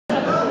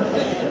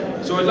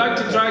So I'd like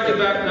to drag you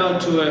back now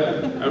to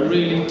a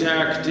really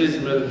dark,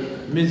 dismal,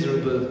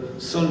 miserable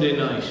Sunday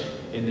night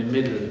in the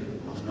middle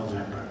of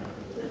November.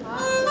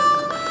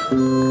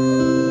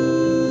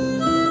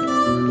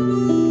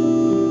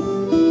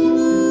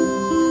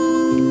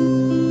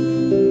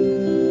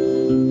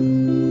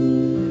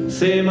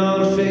 Same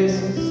old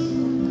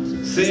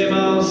faces, same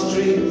old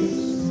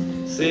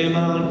streets, same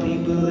old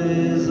people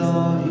is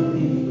all you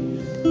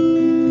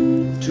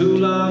need. Too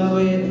long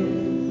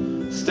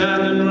waiting,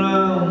 standing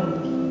round.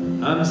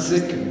 I'm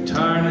sick and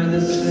tired of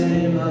the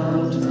same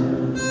old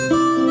town.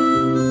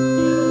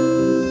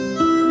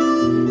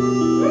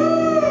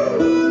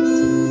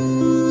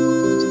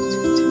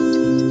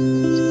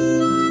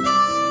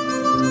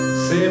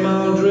 Same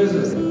old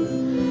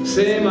drizzle,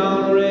 same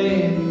old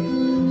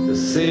rain, the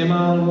same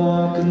old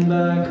walking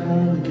back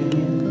home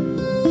again.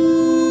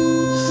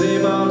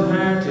 Same old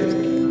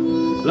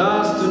heartache,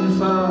 lost and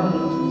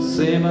found,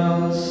 same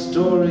old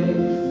story,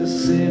 the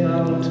same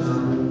old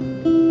town.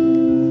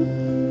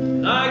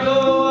 I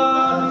go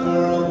out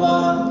for a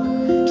walk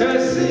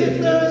to see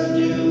if there's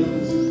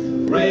news.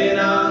 Rain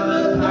on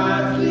the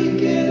path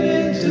leaking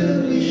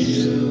into my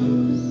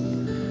shoes.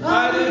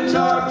 I do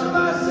talk to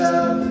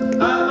myself, I'm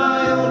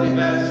my only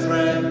best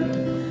friend.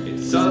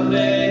 It's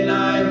Sunday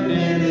night,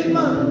 nearly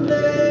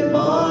Monday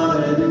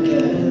morning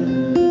again.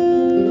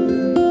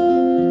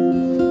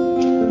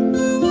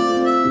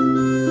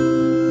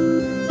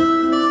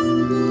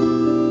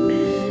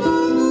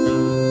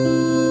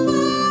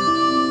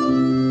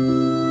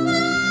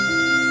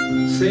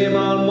 Same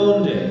on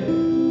Monday,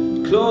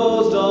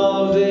 closed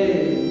all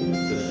day,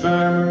 the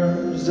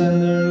farmers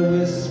and their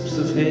wisps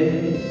of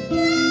hay.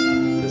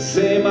 The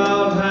same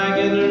old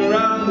hanging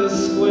around the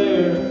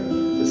square,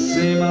 the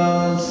same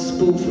old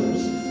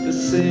spoofers, the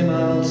same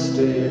old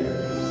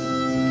stares.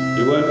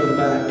 You're welcome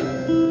back,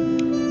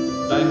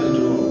 bang the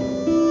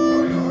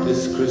door,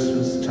 this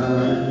Christmas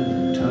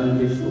time, time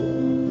before.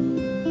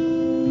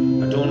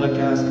 I don't like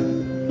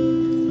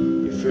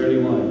asking, you're fairly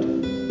wide.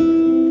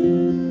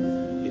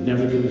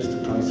 Never give us the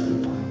price of a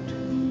pint.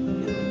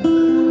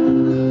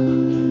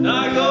 And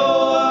I go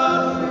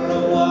out for a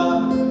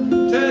walk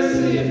to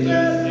see if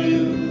there's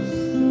news.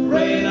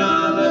 Rain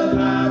on the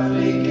path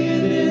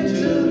leaking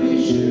into my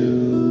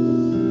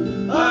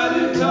shoes. I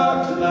do talk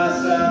to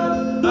myself,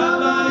 I'm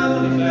my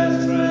only best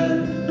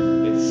friend.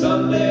 It's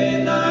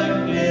Sunday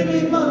night,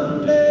 nearly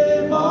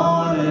Monday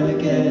morning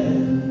again.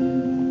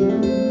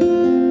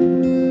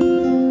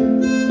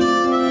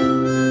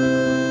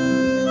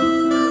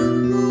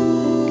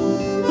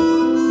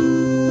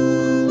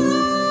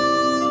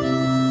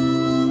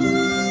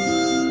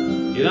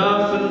 It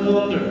often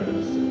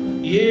wonders,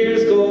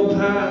 years go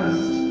past,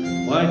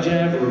 why'd you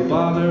ever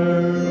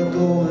bother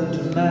going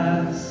to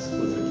Mass?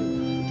 Was it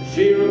the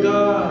fear of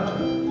God,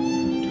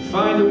 to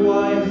find a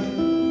wife,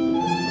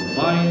 or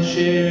buying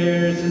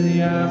shares in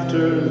the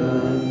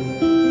afterlife?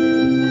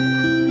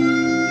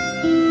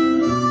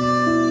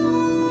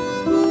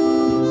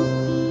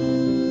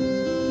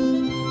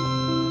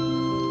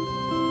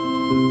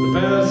 The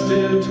bell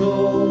still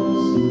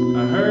tolls, I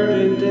heard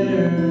it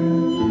there,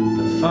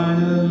 the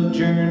final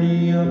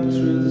journey up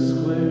through the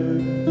square.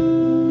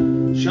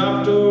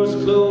 Shop doors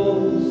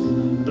close,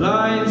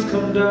 blinds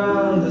come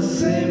down, the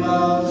same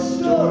old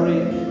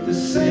story, the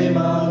same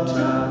old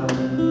town.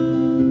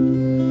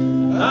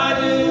 I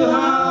do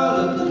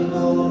howl at the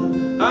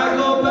moon, I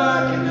go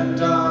back in the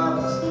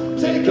docks,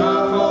 take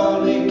off all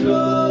my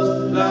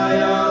clothes, lie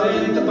out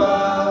in the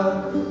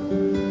bar.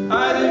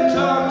 I do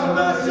talk to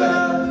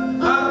myself,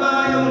 I'm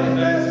my only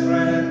best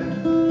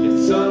friend.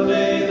 It's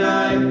Sunday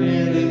night,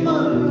 nearly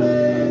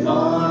Monday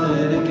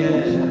morning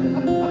again.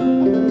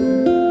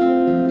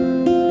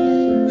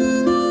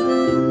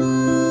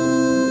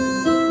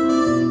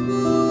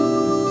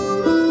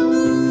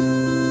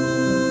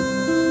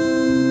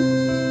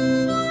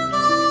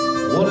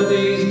 One of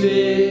these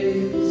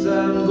days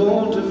I'm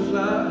going to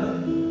fly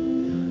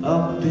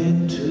up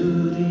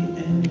into the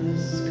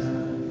endless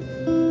sky.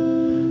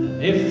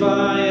 If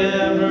I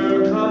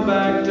ever come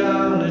back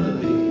down, it'll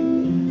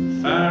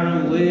be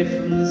far away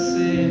from the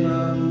same